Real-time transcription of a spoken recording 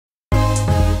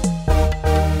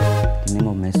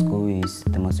My school is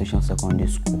Demonstration Secondary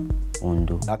School,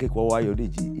 Ondo. Akinkuowo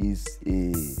Ayodeji is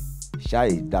a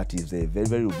child that is very,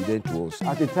 very obedient to us.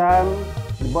 At the time,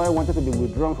 the boy wanted to be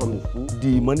withdrawn from the school.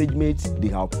 The management, they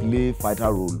have played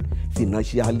vital role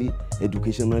financially,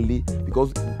 educationally,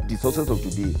 because the success of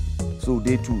today, so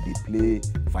they too, they play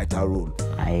vital role.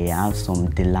 I have some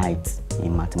delight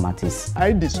in mathematics.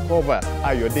 I discovered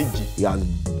Ayodeji. He has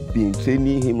been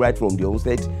training him right from the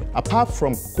onset. Apart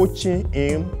from coaching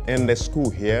him in the school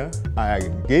here,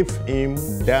 I gave him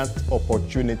that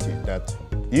opportunity that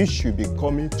he should be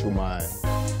coming to my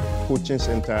coaching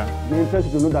center. The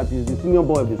interest to know that he's the senior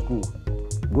boy of the school,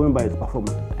 going by his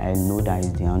performance. I know that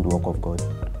it's the handwork of God,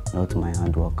 not my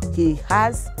handwork. He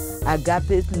has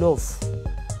agape love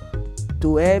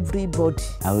to everybody.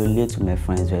 I relate to my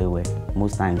friends very well.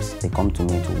 Most times they come to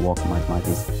me to work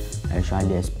mathematics. I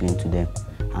usually explain to them.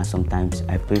 And sometimes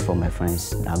I pray for my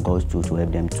friends that God's do to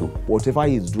help them too. Whatever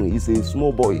he's doing, he's a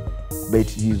small boy, but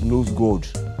he knows God.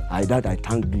 I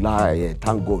thank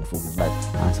God for his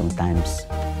life. And sometimes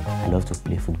I love to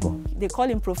play football. They call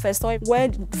him professor.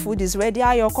 When food is ready,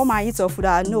 you come and eat your food.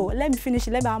 No, let me finish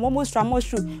it. I'm almost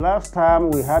through. Last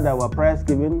time we had our prize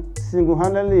giving,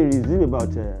 single-handedly received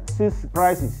about 6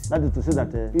 prizes. That is to say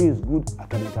that he is good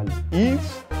academically.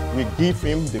 If we give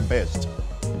him the best,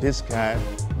 this guy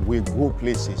will go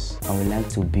places. I would like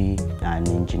to be an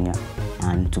engineer,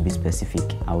 and to be specific,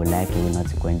 I would like a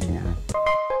aeronautical engineer.